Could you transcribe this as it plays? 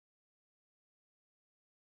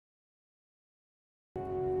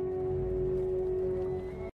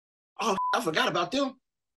I forgot about them.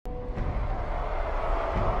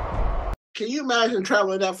 Can you imagine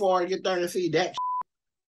traveling that far and get there and see that?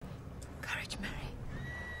 Courage, Mary.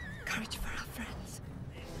 Courage for our friends.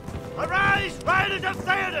 Arise, riders of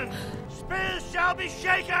Théoden! Spears shall be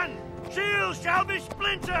shaken, shields shall be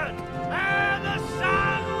splintered, and the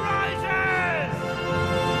sun rises!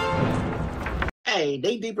 Hey,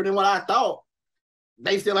 they deeper than what I thought.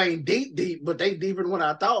 They still ain't deep, but they deeper than what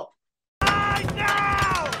I thought. Right now!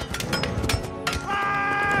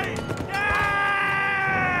 Right now!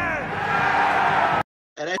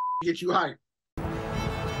 And that get you hyped.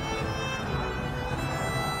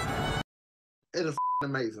 It is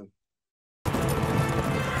amazing.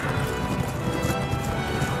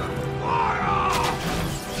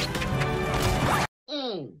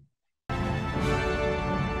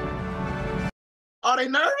 Are they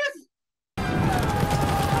nervous?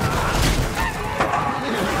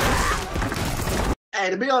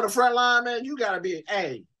 Hey, to be on the front line, man, you gotta be,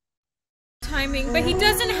 hey. Timing, but he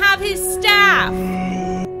doesn't have his staff.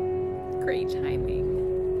 Great timing.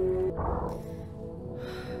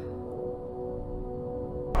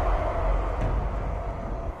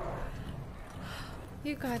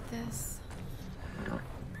 You got this.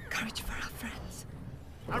 Courage for our friends.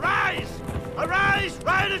 Arise! Arise,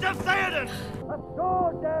 riders of Théoden! A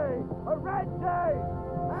sword day, a red day,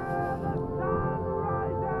 and the sun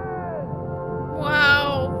rises!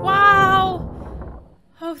 Wow, wow.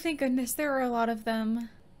 Oh, thank goodness, there are a lot of them.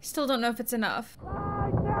 Still don't know if it's enough.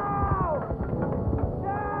 Right now!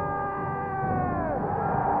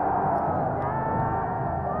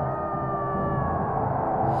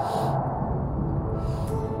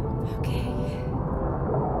 Okay.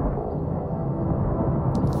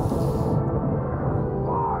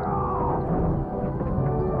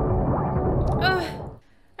 Ugh,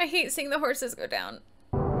 I hate seeing the horses go down.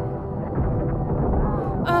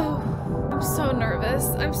 Oh, I'm so nervous.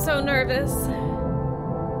 I'm so nervous.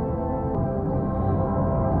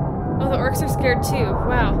 Oh, the orcs are scared too.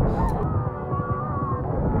 Wow.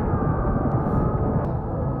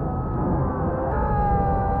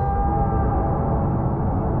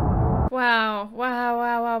 Wow, wow,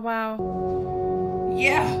 wow, wow, wow.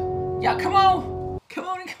 Yeah, yeah, come on, come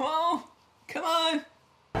on, come on, come on.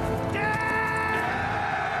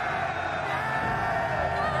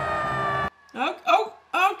 Oh,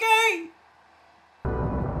 okay.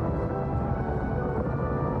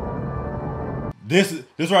 This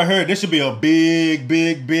right here, this should be a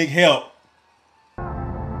big help.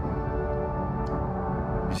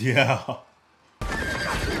 Yeah.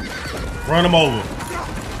 Run them over.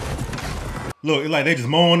 Look, it's like they just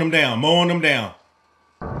mowing them down.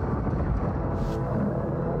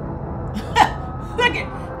 Look it.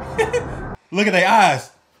 Look at their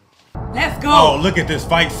eyes. Let's go. Oh, look at this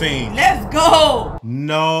fight scene. Let's go.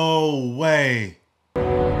 No way.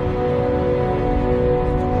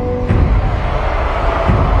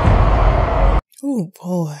 Oh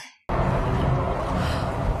boy.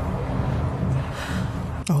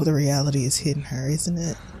 Oh, the reality is hitting her, isn't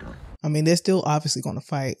it? I mean, they're still obviously gonna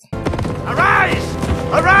fight. Arise!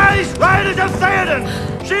 Arise, riders of Théoden!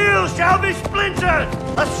 Shields shall be splintered!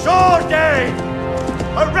 A sword day!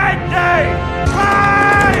 A red day!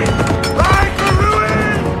 Ride! Ride for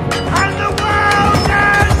ruin! And the world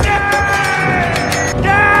is dead!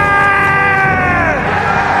 Dead!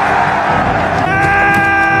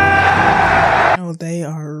 Oh, they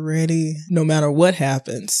are ready no matter what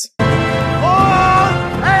happens. All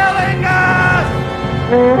hailing us!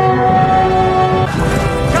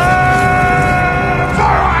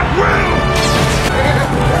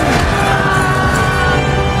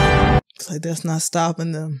 It's like that's not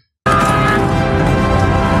stopping them.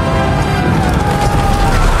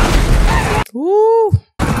 Woo!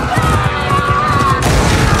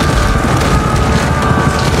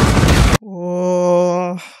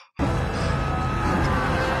 Oh.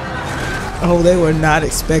 Oh, they were not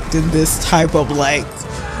expecting this type of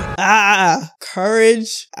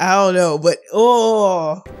courage. I don't know, but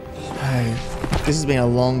oh. Hey, this has been a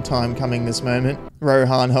long time coming, this moment.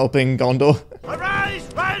 Rohan helping Gondor. Arise,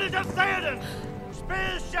 riders of Théoden!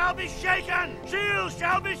 Spears shall be shaken, shields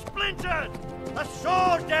shall be splintered. A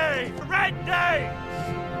sword day, a red day,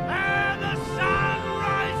 and the sun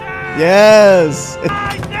rises! Yes!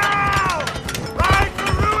 Right now! Ride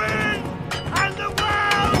for ruin, and the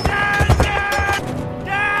world is dead!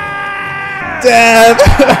 Damn!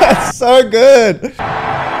 That's so good!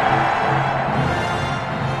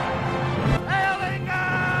 Hailing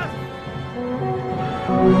us!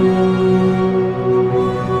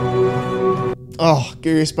 Oh,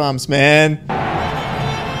 goosebumps, man.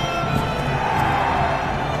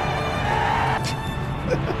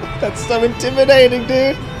 That's so intimidating,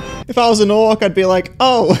 dude. If I was an orc, I'd be like,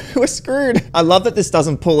 oh, we're screwed. I love that this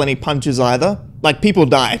doesn't pull any punches either. Like, people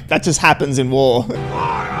die. That just happens in war.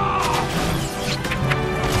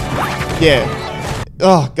 Yeah.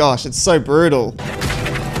 Oh, gosh, it's so brutal.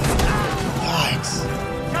 Yikes.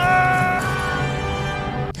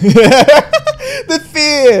 The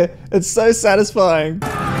fear! It's so satisfying.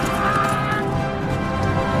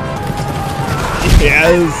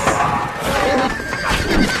 Yes.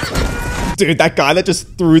 Dude, that guy that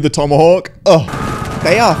just threw the tomahawk. Oh,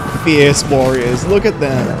 they are fierce warriors. Look at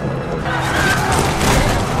them.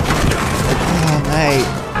 Oh, mate.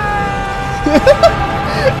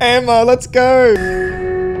 Emma, let's go.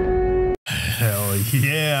 Hell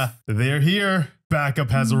yeah. They're here. Backup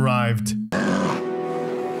has arrived.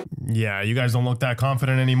 Yeah, you guys don't look that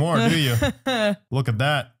confident anymore, do you? Look at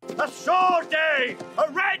that. A sword day!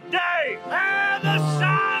 A red day! And the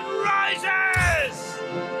sun rises!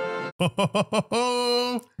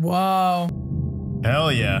 Wow.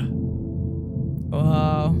 Hell yeah.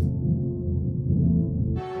 Wow.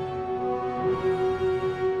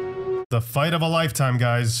 The fight of a lifetime,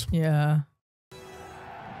 guys. Yeah.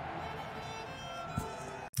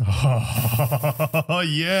 Oh,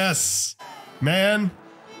 yes. Man.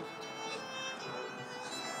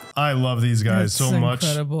 I love these guys so much.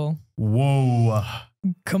 Incredible. Whoa.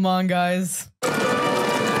 Come on, guys.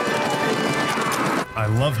 I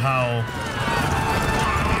love how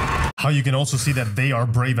you can also see that they are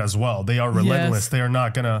brave as well. They are relentless. Yes. They are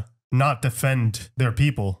not gonna not defend their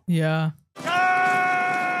people. Yeah.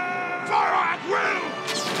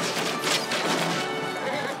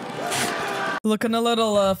 Looking a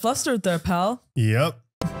little flustered there, pal. Yep.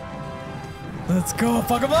 Let's go.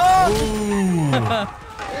 Fuck him up.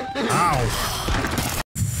 Ow.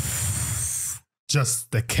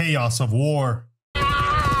 Just the chaos of war.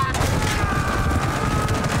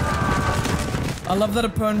 I love that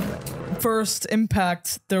upon first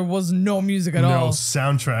impact, there was no music at all. No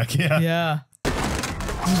soundtrack, yeah. Yeah.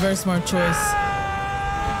 It's a very smart choice.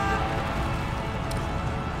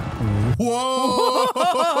 Whoa!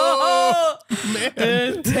 Man.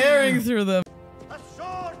 They're tearing through them. A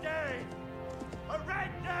sword day! A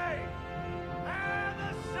red day! And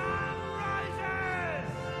the sun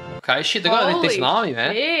rises! Okay, shit, they got a decent army,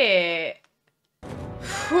 man.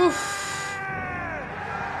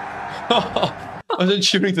 I wasn't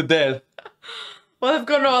shooting to death. Well, they've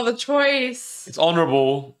got no other choice. It's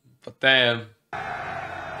honorable, but damn.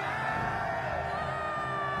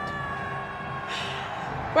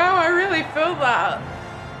 Wow, I really feel that.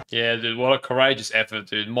 Yeah, dude, what a courageous effort,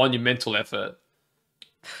 dude. Monumental effort.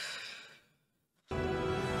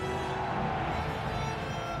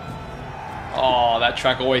 Oh, that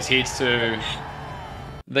track always hits too.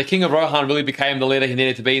 The King of Rohan really became the leader he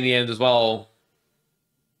needed to be in the end as well.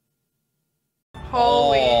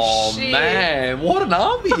 Holy shit. Oh man, what an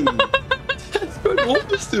army! That's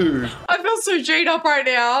enormous, dude. I feel so G'd up right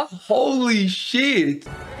now. Holy shit!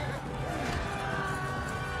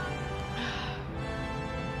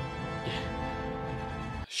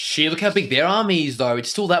 Shit, look how big their army is though. It's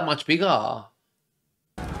still that much bigger.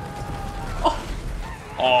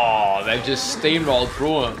 Oh, they've just steamrolled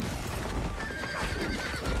through them.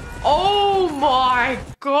 Oh my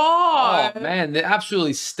god. Oh man, they're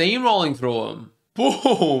absolutely steamrolling through them.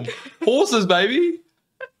 Boom! Horses, baby!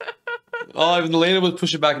 Oh, even the leader was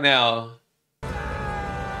pushing back now.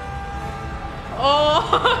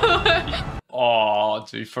 Oh. Oh,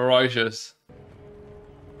 dude, ferocious.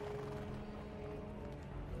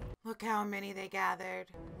 Look how many they gathered.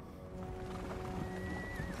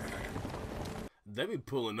 They be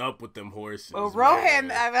pulling up with them horses. Well,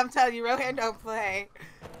 Rohan, I'm telling you, Rohan don't play.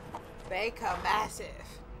 They come massive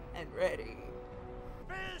and ready.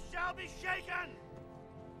 Spears shall be shaken!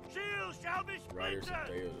 Shields shall be Riders of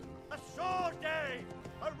splintered! Théoden. A sword day!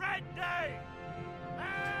 A red day!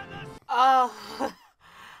 And the... Oh.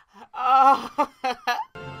 Oh.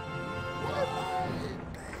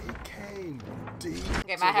 They came deep.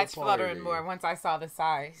 Okay, my head's fluttering more once I saw the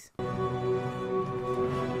size.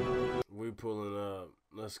 We pulling up.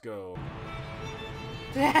 Let's go.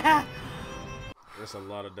 Yeah. There's a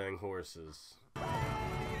lot of dang horses.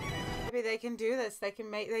 Maybe they can do this. They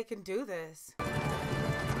can do this.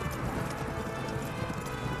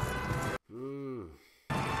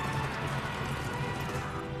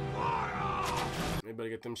 Anybody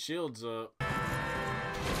get them shields up?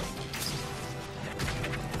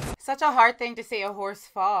 Such a hard thing to see a horse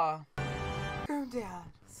fall. Go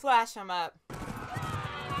down. Slash them up.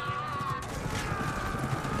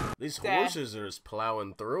 These horses are just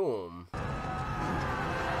plowing through them.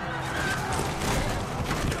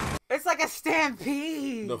 It's like a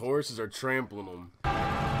stampede. The horses are trampling them.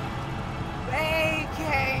 They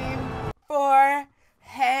came for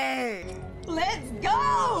hay. Let's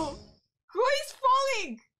go! Who is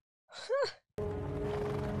falling?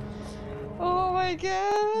 Oh my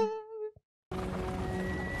god.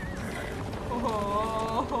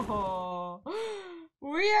 Oh,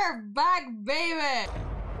 we are back, baby!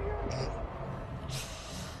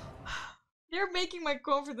 You're making my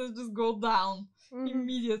confidence just go down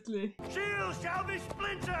immediately. Shields shall be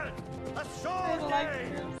splintered! A I sword like day!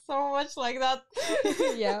 you so much like that.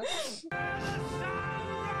 Yeah.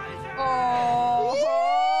 Oh.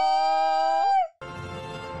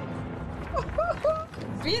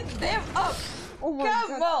 Beat them up! Oh my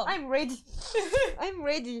Come god. on! I'm ready. I'm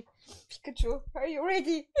ready. Pikachu, are you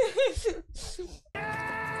ready?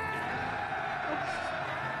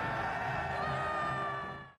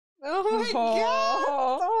 Oh my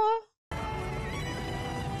god!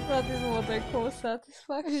 That is what I call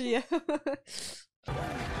satisfaction. Yeah.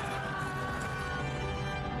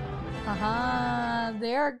 Haha,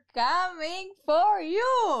 they're coming for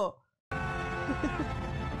you!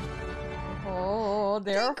 Oh,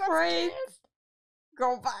 they're afraid.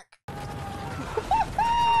 Go back.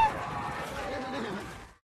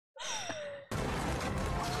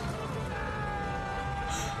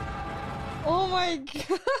 Oh my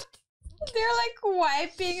god. They're like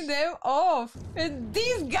wiping them off. And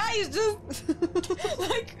these guys just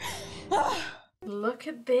like look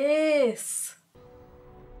at this.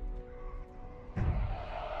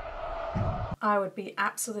 I would be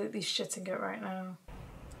absolutely shitting it right now.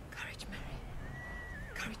 Courage, Mary.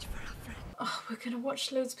 Courage for our friend. Oh, we're gonna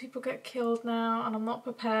watch loads of people get killed now, and I'm not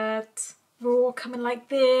prepared. We're all coming like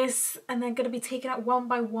this, and they're gonna be taken out one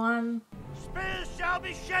by one. Spears shall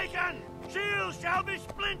be shaken! Shields shall be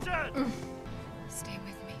splintered! Stay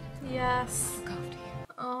with me. Yes. Look after you.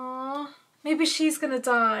 Aww. Maybe she's gonna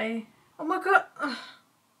die. Oh my god. Ugh.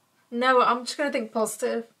 No, I'm just gonna think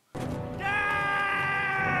positive.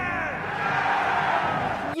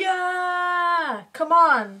 Yeah! Come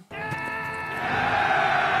on!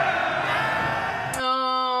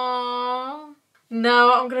 Aww.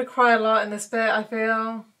 No, I'm gonna cry a lot in this bit, I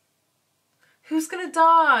feel. Who's gonna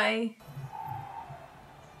die?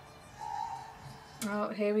 Oh,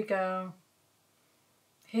 here we go.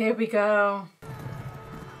 Here we go.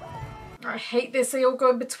 I hate this, they all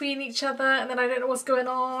go in between each other and then I don't know what's going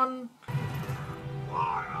on.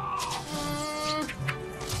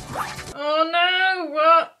 Oh no!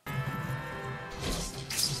 What?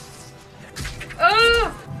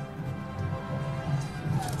 Oh!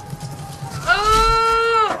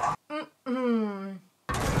 Oh!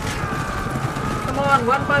 Come on,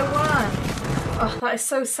 one by one. Oh, that is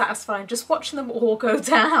so satisfying. Just watching them all go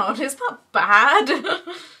down. Is that bad?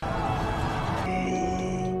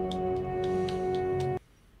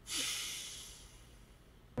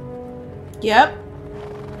 Yep.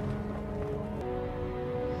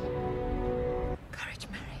 Courage,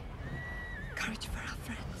 Mary. Courage for our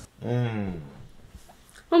friends.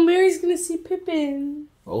 Oh, Mary's gonna see Pippin.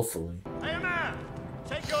 Hopefully. Hey, man!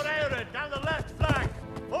 Take your arrow down the left flank!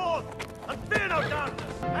 Forth! And fear no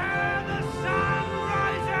darkness! And the sun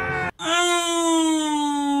rises!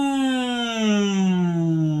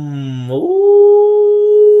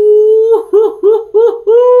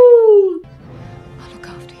 I'll look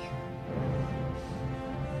after you.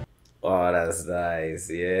 Oh, that's nice.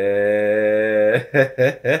 Yeah.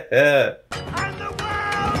 And the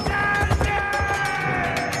world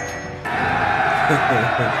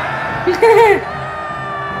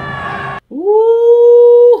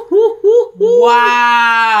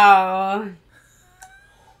Wow.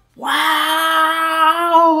 Wow.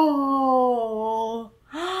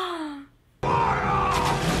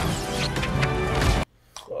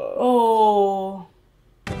 Oh.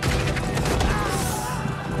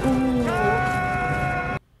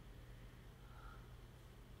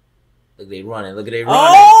 Look, they running. Look at they running.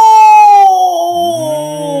 Oh!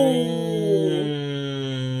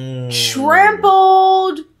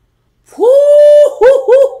 Trampled.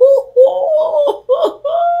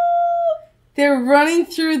 They're running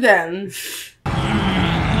through them.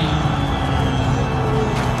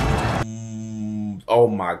 Oh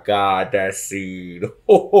my god, that scene. The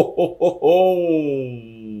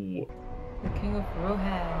king of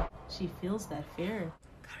Rohan. She feels that fear.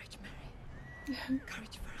 Courage, Mary.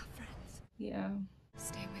 Courage for our friends. Yeah.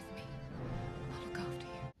 Stay with me. I'll look after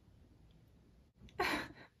you.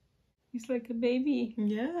 He's like a baby.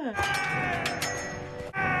 Yeah.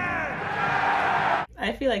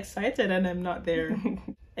 I feel excited and I'm not there.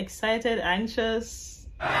 Excited, anxious.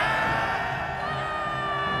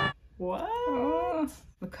 What? know,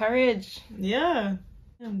 the courage. Yeah.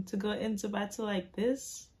 To go into battle like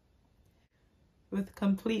this with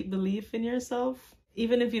complete belief in yourself.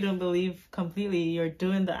 Even if you don't believe completely, you're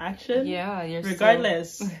doing the action. Yeah, you're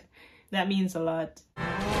regardless. still... That means a lot.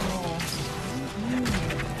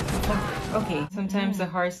 Okay, sometimes the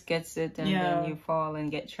horse gets it and then you fall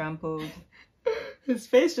and get trampled. His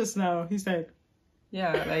face just now, he said.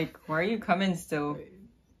 Yeah, like, why are you coming still?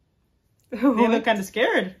 They look kind of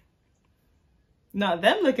scared. Not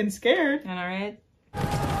them looking scared. Alright.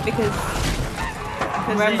 Because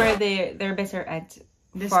remember, they're better at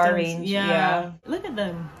far range. Yeah. Look at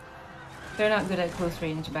them. They're not good at close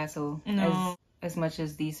range battle as much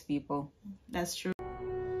as these people. That's true.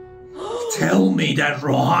 Tell me that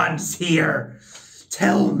Rohan's here.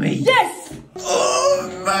 Tell me. Yes!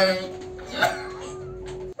 Oh my.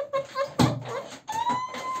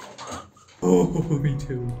 Oh, me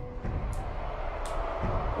too.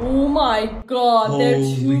 Oh my god, there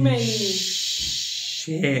are too many.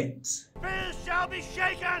 Shit. Spears shall be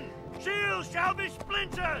shaken, shields shall be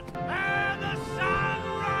splintered, and the sun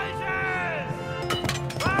rises!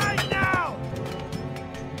 Right now!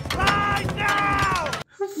 Right now!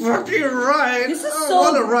 Fucking right! This is so...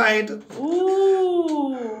 What a ride!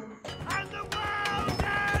 Ooh! And the world is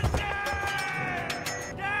dead!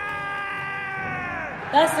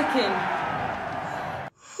 That's the king.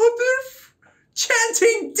 Oh, they're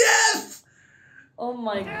chanting death! Oh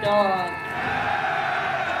my god.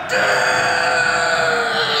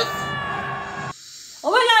 Death!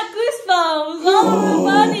 Oh my god, goosebumps! Oh,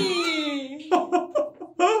 funny!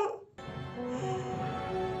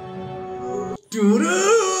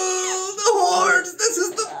 Doo-doo! The horns! This is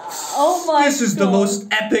the... Oh my god. This is the most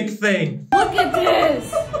epic thing! Look at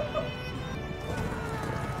this!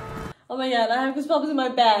 Oh my god, I have goosebumps in my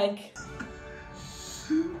bag.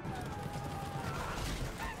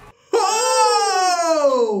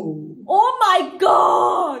 Oh! Oh my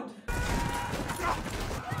god!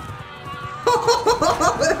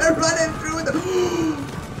 They're running through the...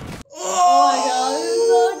 Oh my god, this is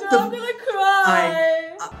so good. I'm gonna cry!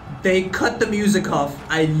 They cut the music off.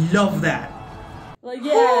 I love that. Like,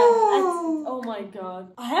 yeah. Oh my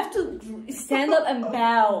god. I have to stand up and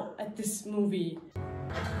bow at this movie.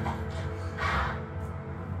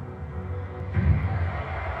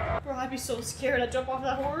 Bro, I'd be so scared. I'd jump off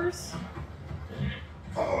that horse.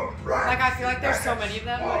 Like, I feel like there's so many of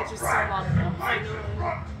them, but it's just so long enough.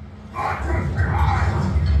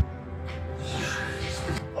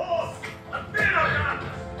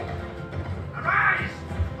 Arise!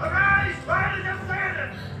 Arise, riders of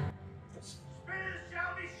Théoden! Spears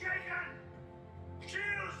shall be shaken!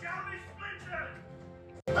 Shields shall be splintered!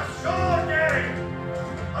 A sword day!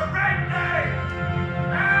 A red day!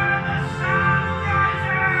 And the sun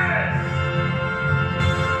rises!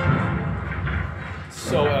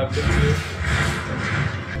 So epic, dude.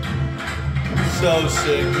 So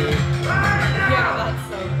sick, dude. Yeah, that's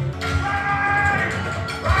so good.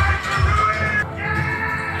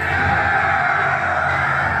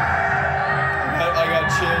 I got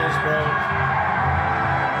chills, bro.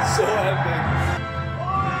 So epic.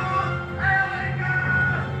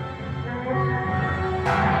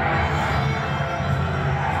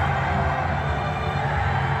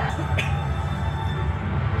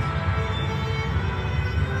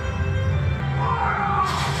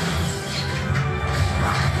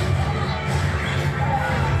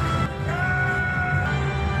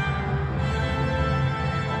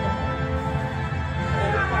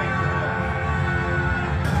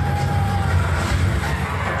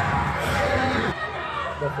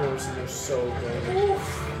 The horses are so good.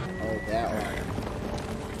 Oh, that one.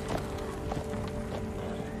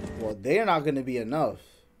 Well, they're not gonna be enough.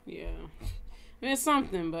 Yeah. I mean, it's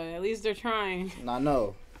something, but at least they're trying. I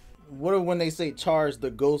know. What if when they say charge,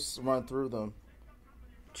 the ghosts run through them?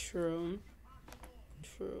 True.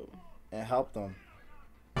 True. And help them.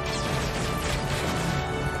 They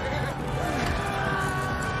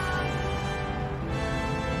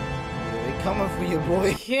coming for you,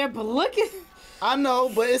 boy. Yeah, but look at... I know,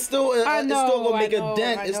 but it's still it's still gonna make a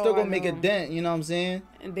dent. It's still gonna make a dent. You know what I'm saying?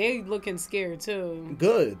 And they looking scared too.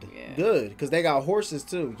 Good, yeah. Good, because they got horses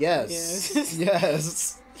too. Yes,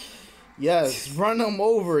 yes, yes. Run them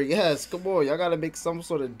over. Yes, come on, y'all gotta make some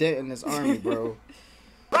sort of dent in this army, bro.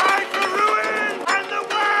 Ride for ruin and the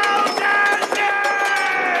world is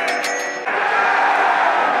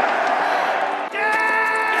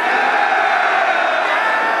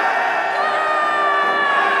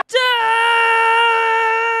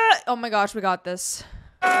Oh my gosh, we got this.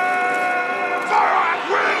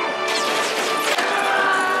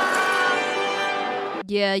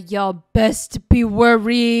 Yeah, y'all best be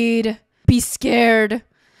worried. be scared,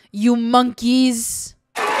 you monkeys.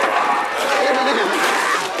 Yeah,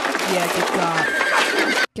 get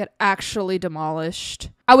got. Get actually demolished.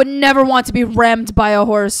 I would never want to be rammed by a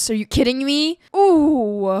horse. Are you kidding me?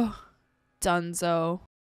 Ooh. Dunzo.